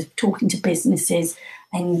householders, talking to businesses,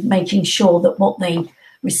 and making sure that what they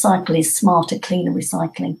recycle is smarter, cleaner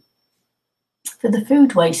recycling. For the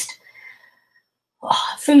food waste,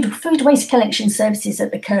 food waste collection services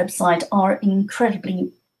at the curbside are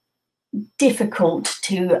incredibly difficult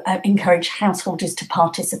to encourage householders to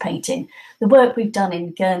participate in. The work we've done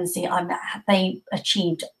in Guernsey, they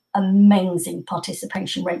achieved amazing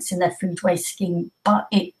participation rates in their food waste scheme, but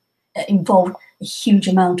it involved a huge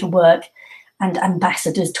amount of work and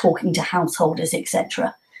ambassadors talking to householders,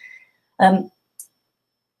 etc. A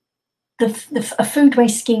food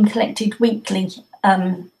waste scheme collected weekly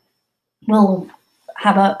will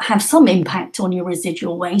have some impact on your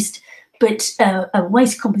residual waste, but a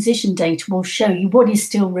waste composition data will show you what is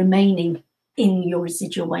still remaining in your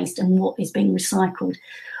residual waste and what is being recycled.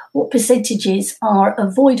 What percentages are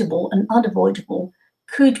avoidable and unavoidable?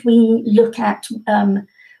 Could we look at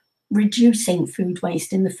reducing food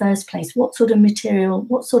waste in the first place? What sort of material,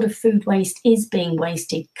 what sort of food waste is being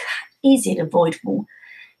wasted? Is it avoidable?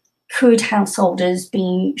 Could householders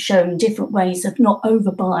be shown different ways of not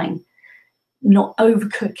overbuying, not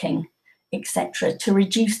overcooking, etc., to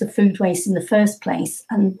reduce the food waste in the first place?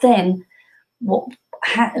 And then what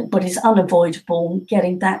is unavoidable,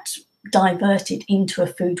 getting that diverted into a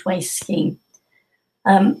food waste scheme.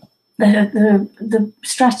 The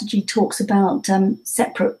strategy talks about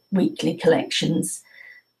separate weekly collections,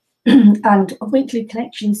 and weekly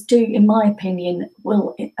collections do, in my opinion,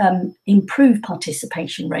 will improve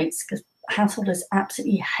participation rates, because householders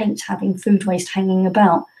absolutely hate having food waste hanging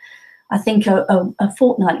about. I think a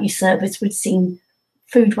fortnightly service would see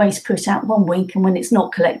food waste put out 1 week, and when it's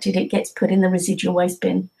not collected, it gets put in the residual waste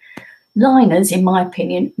bin. Liners, in my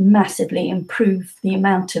opinion, massively improve the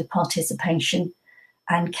amount of participation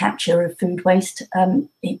and capture of food waste.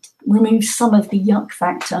 It removes some of the yuck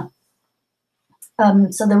factor.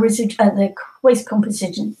 So the waste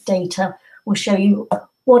composition data will show you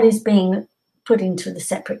what is being put into the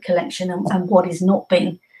separate collection and what is not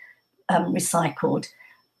being recycled.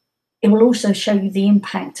 It will also show you the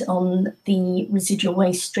impact on the residual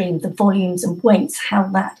waste stream, the volumes and weights, how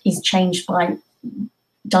that is changed by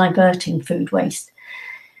diverting food waste.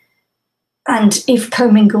 And if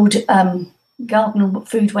commingled garden and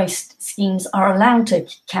food waste schemes are allowed to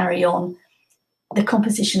carry on, the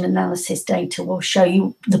composition analysis data will show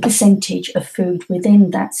you the percentage of food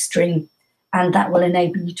within that stream, and that will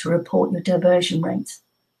enable you to report your diversion rates.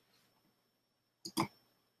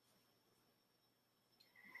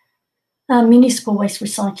 Municipal waste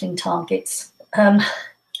recycling targets.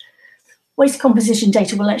 Waste composition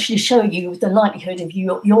data will actually show you the likelihood of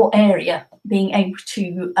your area being able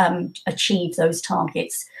to achieve those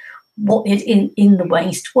targets. What is in the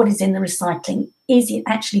waste, what is in the recycling. Is it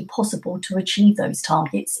actually possible to achieve those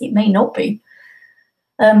targets? It may not be.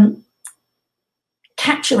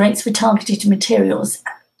 Capture rates for targeted materials.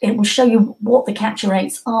 It will show you what the capture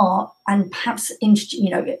rates are, and perhaps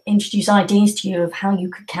introduce ideas to you of how you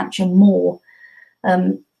could capture more.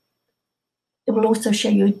 It will also show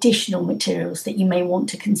you additional materials that you may want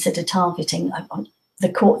to consider targeting.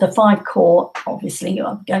 The 5 core obviously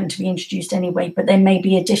are going to be introduced anyway, but there may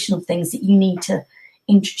be additional things that you need to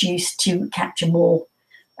introduce to capture more,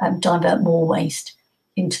 divert more waste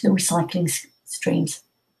into the recycling streams.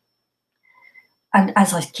 And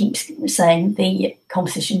as I keep saying, the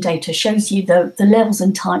composition data shows you the levels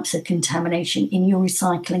and types of contamination in your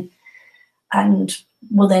recycling, and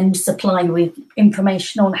will then supply you with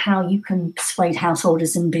information on how you can persuade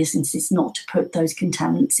householders and businesses not to put those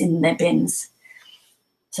contaminants in their bins.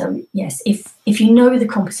 So yes, if you know the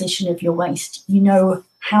composition of your waste, you know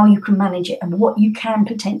how you can manage it and what you can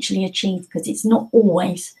potentially achieve, because it's not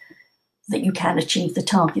always that you can achieve the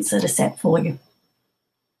targets that are set for you.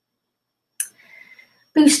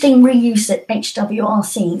 Boosting reuse at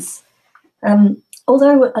HWRCs.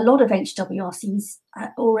 Although a lot of HWRCs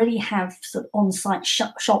already have sort of on-site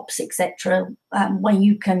shops, etc., where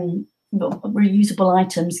you can, reusable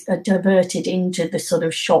items are diverted into the sort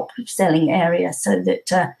of shop selling area, so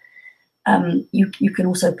that you can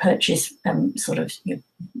also purchase sort of your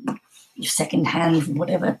second-hand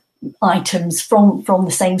whatever items from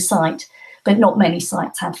the same site, but not many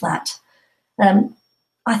sites have that.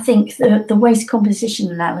 I think the waste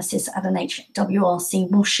composition analysis at an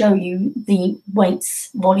HWRC will show you the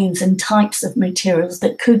weights, volumes and types of materials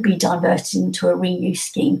that could be diverted into a reuse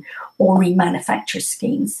scheme or remanufacture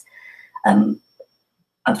schemes. A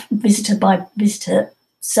visitor by visitor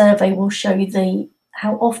survey will show you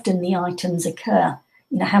how often the items occur.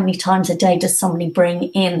 You know, how many times a day does somebody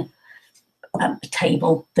bring in a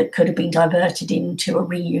table that could have been diverted into a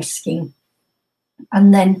reuse scheme?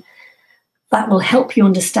 And then that will help you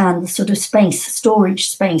understand the sort of space, storage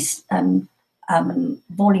space,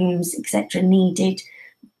 volumes, etc., needed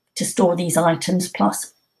to store these items,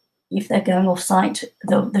 plus if they're going off-site,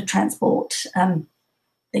 the transport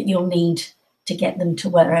that you'll need to get them to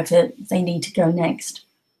wherever they need to go next.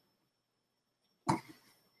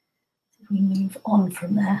 We move on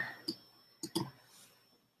from there.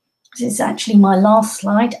 This is actually my last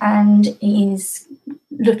slide and is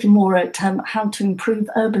looking more at how to improve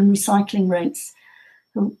urban recycling rates.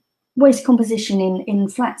 Waste composition in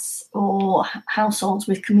flats or households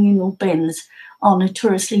with communal bins are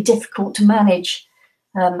notoriously difficult to manage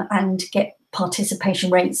and get participation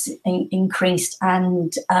rates increased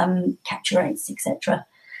and capture rates, etc.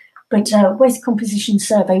 But waste composition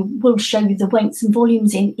survey will show you the weights and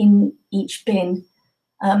volumes in each bin.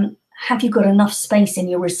 Have you got enough space in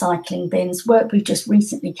your recycling bins? Work we've just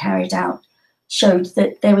recently carried out showed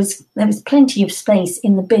that there was plenty of space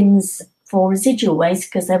in the bins for residual waste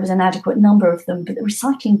because there was an adequate number of them, but the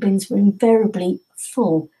recycling bins were invariably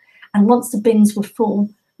full. And once the bins were full,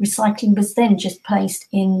 recycling was then just placed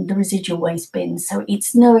in the residual waste bins. So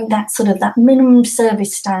it's knowing that sort of that minimum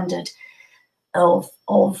service standard of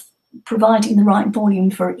providing the right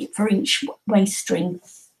volume for each waste stream.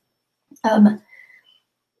 The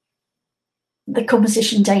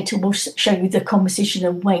composition data will show you the composition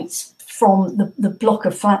of weights from the block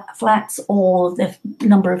of flats or the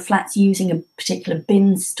number of flats using a particular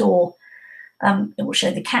bin store. It will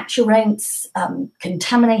show the capture rates,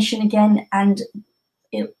 contamination again, and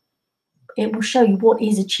it will show you what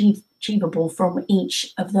is achievable from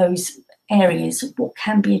each of those areas, what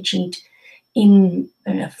can be achieved in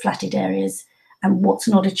flatted areas and what's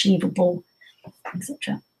not achievable,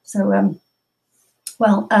 etc. So,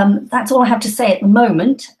 that's all I have to say at the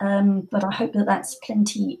moment, but I hope that that's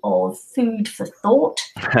plenty of food for thought.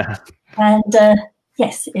 And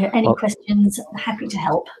yes, any questions, happy to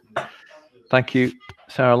help. Thank you,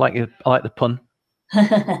 Sarah. I like the pun.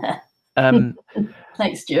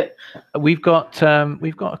 Thanks, Stuart. We've got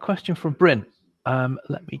a question from Bryn.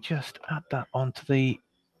 Let me just add that onto the.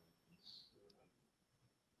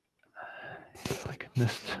 If I can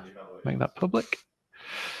just make that public.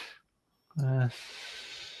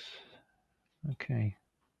 Okay.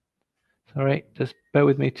 Sorry, just bear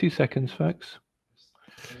with me 2 seconds, folks.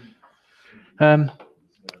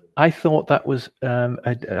 I thought that was,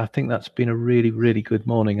 I think that's been a really, really good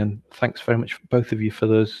morning, and thanks very much, both of you, for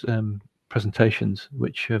those presentations,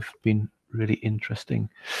 which have been really interesting.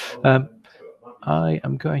 I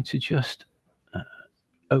am going to just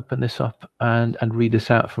open this up and read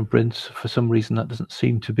this out from Bryn's. For some reason, that doesn't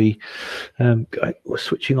seem to be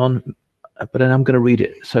switching on. But then I'm going to read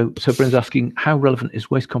it. So Bryn's asking, how relevant is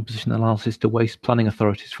waste composition analysis to waste planning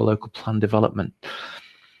authorities for local plan development?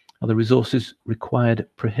 Are the resources required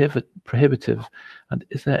prohibitive? And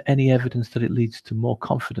is there any evidence that it leads to more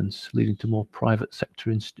confidence, leading to more private sector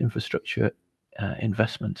infrastructure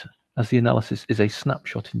investment? As the analysis is a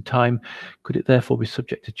snapshot in time, could it therefore be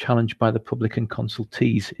subject to challenge by the public and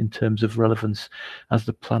consultees in terms of relevance as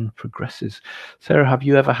the plan progresses? Sarah, have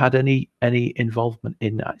you ever had any involvement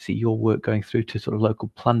in actually your work going through to sort of local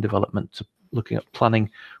plan development, to looking at planning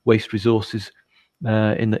waste resources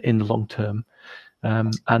in the long term?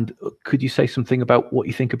 And could you say something about what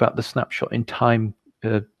you think about the snapshot in time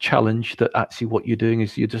challenge, that actually what you're doing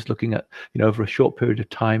is you're just looking at, over a short period of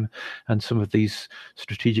time, and some of these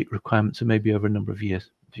strategic requirements are maybe over a number of years?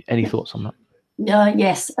 Any thoughts on that?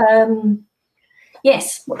 Yes.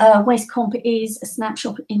 Yes, Waste Comp is a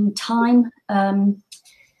snapshot in time.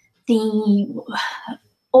 The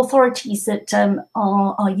authorities that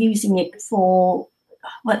are using it for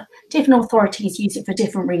well, different authorities use it for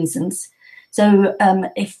different reasons. So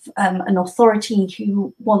if an authority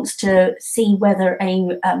who wants to see whether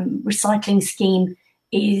a recycling scheme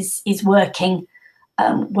is working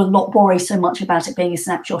will not worry so much about it being a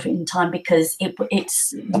snapshot in time, because you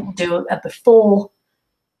will do a before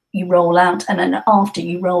you roll out and an after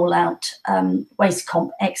you roll out waste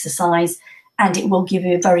comp exercise, and it will give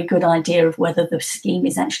you a very good idea of whether the scheme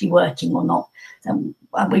is actually working or not.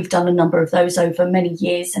 We've done a number of those over many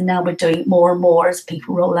years, and now we're doing it more and more as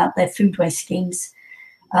people roll out their food waste schemes.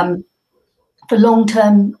 For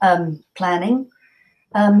long-term planning,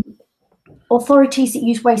 authorities that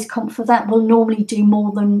use waste comp for that will normally do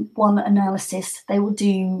more than one analysis. They will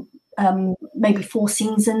do maybe 4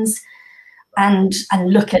 seasons and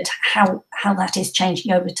look at how that is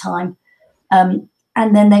changing over time.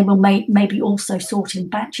 And then they will maybe also sort in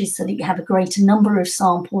batches so that you have a greater number of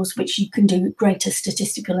samples, which you can do greater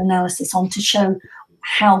statistical analysis on to show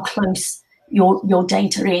how close your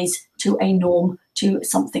data is to a norm, to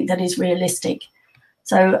something that is realistic.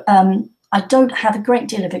 So I don't have a great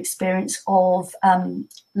deal of experience of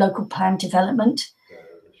local plan development,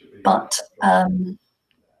 but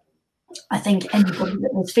I think anybody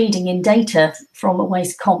that was feeding in data from a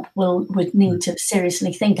waste comp would need to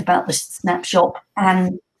seriously think about the snapshot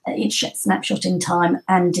and each snapshot in time,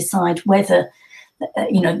 and decide whether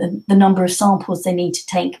the number of samples they need to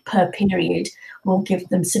take per period will give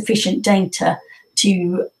them sufficient data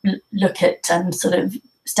to look at sort of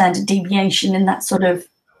standard deviation and that sort of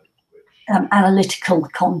analytical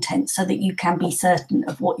content, so that you can be certain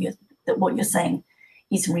of what you're saying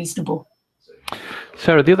is reasonable.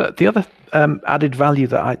 Sarah, the other added value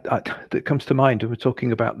that that comes to mind when we're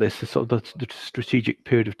talking about this, the sort of the strategic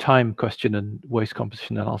period of time question and waste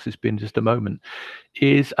composition analysis being just a moment,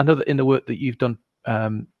 is I know that in the work that you've done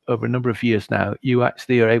over a number of years now, you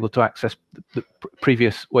actually are able to access the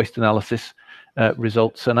previous waste analysis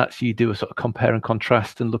results and actually do a sort of compare and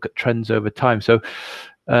contrast and look at trends over time. So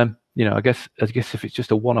I guess if it's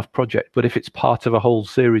just a one-off project, but if it's part of a whole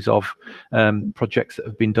series of projects that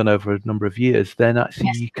have been done over a number of years, then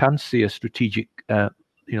actually you can see a strategic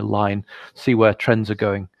line, see where trends are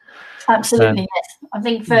going. Absolutely, yes. I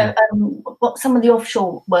think for what some of the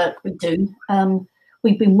offshore work we do,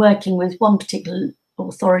 we've been working with one particular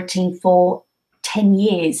authority for 10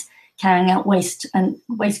 years, carrying out waste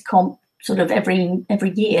comp sort of every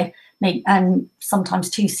year, and sometimes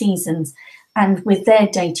 2 seasons. And with their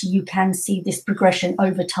data, you can see this progression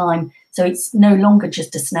over time. So it's no longer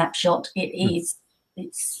just a snapshot. It's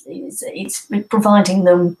providing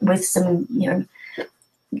them with some,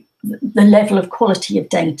 the level of quality of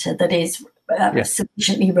data that is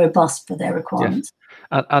sufficiently robust for their requirements.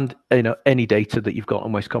 Yes. And any data that you've got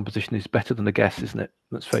on waste composition is better than a guess, isn't it?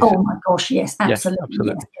 Let's face it. Oh my gosh, yes, absolutely. Yes,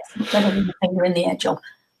 absolutely. Yes. Better than the finger in the air job.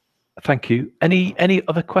 Thank you. Any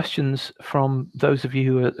other questions from those of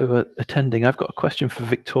you who are attending? I've got a question for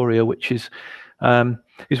Victoria, which is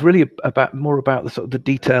really more about the sort of the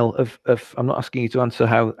detail of. I'm not asking you to answer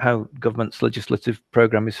how government's legislative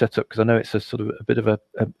program is set up, because I know it's a sort of a bit of a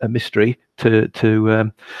mystery to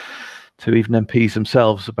even MPs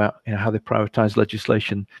themselves about how they prioritise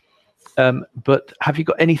legislation. But have you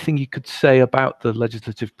got anything you could say about the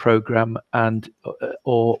legislative programme and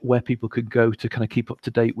or where people could go to kind of keep up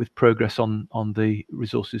to date with progress on the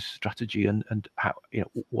resources strategy and how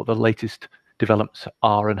what the latest developments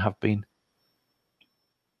are and have been?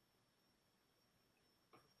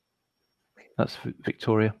 That's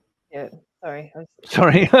Victoria. Yeah, sorry.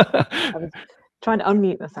 Sorry. I was trying to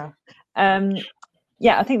unmute myself.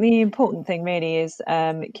 Yeah, I think the important thing really is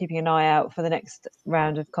keeping an eye out for the next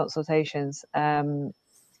round of consultations, and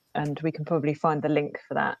we can probably find the link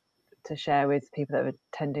for that to share with people that are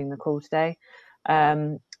attending the call today.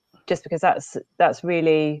 Just because that's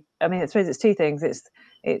really, I suppose it's 2 things.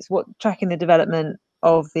 It's what tracking the development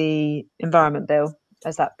of the Environment Bill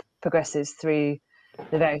as that progresses through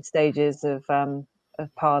the various stages of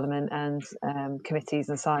Parliament and committees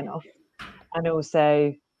and sign off, and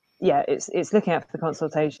also. Yeah, it's looking out for the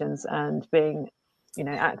consultations and being,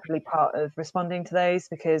 actively part of responding to those,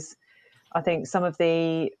 because I think some of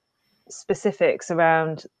the specifics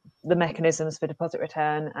around the mechanisms for deposit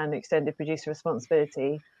return and extended producer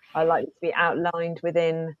responsibility are likely to be outlined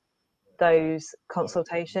within those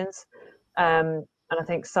consultations. And I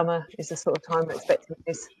think summer is the sort of time we're expecting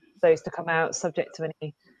those to come out, subject to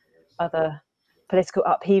any other political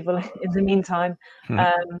upheaval in the meantime.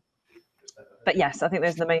 But yes, I think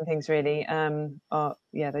those are the main things really.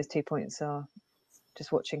 Those 2 points are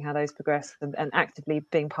just watching how those progress and actively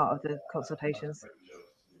being part of the consultations.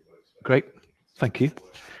 Great, thank you.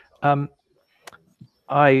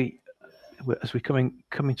 I as we're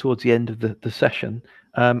coming towards the end of the session,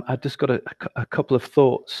 I've just got a couple of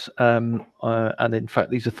thoughts, and in fact,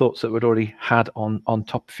 these are thoughts that we'd already had on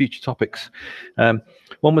future topics.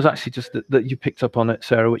 One was actually just that you picked up on it,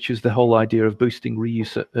 Sarah, which is the whole idea of boosting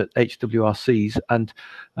reuse at HWRCs, and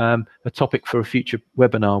a topic for a future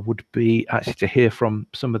webinar would be actually to hear from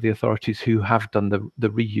some of the authorities who have done the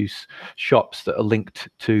reuse shops that are linked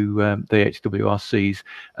to the HWRCs,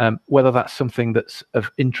 whether that's something that's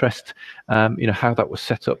of interest, how that was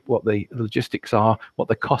set up, what the logistics are, what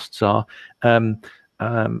the costs are. I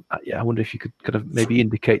wonder if you could kind of maybe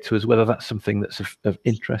indicate to us whether that's something that's of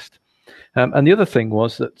interest. And the other thing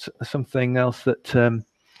was that something else that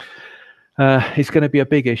is going to be a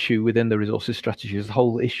big issue within the resources strategy is the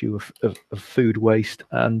whole issue of food waste.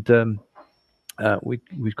 And we've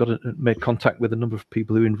made contact with a number of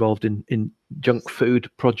people who are involved in junk food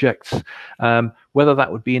projects. Whether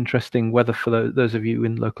that would be interesting, whether for those of you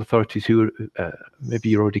in local authorities who are, maybe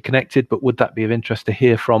you're already connected, but would that be of interest to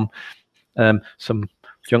hear from some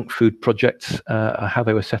junk food projects, how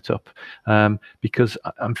they were set up, because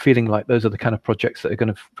I'm feeling like those are the kind of projects that are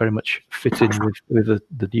going to very much fit in with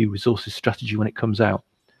the new resources strategy when it comes out.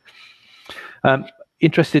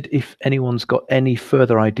 Interested if anyone's got any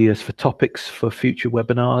further ideas for topics for future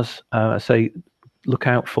webinars. Say look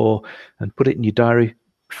out for and put it in your diary.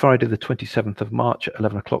 Friday the 27th of March at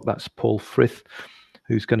 11 o'clock. That's Paul Frith,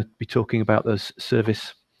 who's going to be talking about those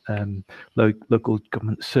service local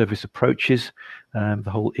government service approaches, the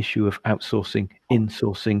whole issue of outsourcing,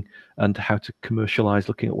 insourcing, and how to commercialise,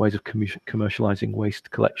 looking at ways of commercialising waste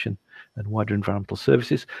collection and wider environmental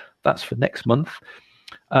services. That's for next month.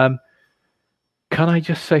 Can I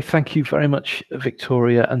just say thank you very much,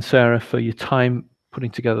 Victoria and Sarah, for your time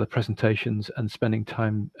putting together the presentations and spending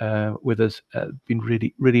time with us. It's been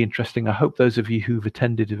really, really interesting. I hope those of you who've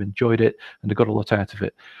attended have enjoyed it and have got a lot out of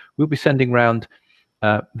it. We'll be sending round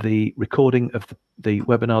the recording of the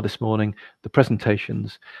webinar this morning, the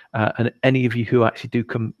presentations, and any of you who actually do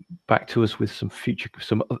come back to us with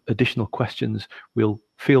some additional questions, we'll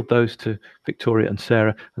field those to Victoria and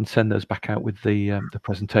Sarah and send those back out with the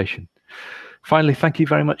presentation. Finally, thank you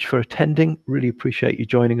very much for attending. Really appreciate you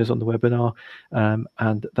joining us on the webinar,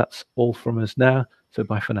 and that's all from us now. So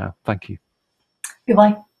bye for now. Thank you.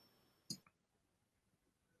 Goodbye.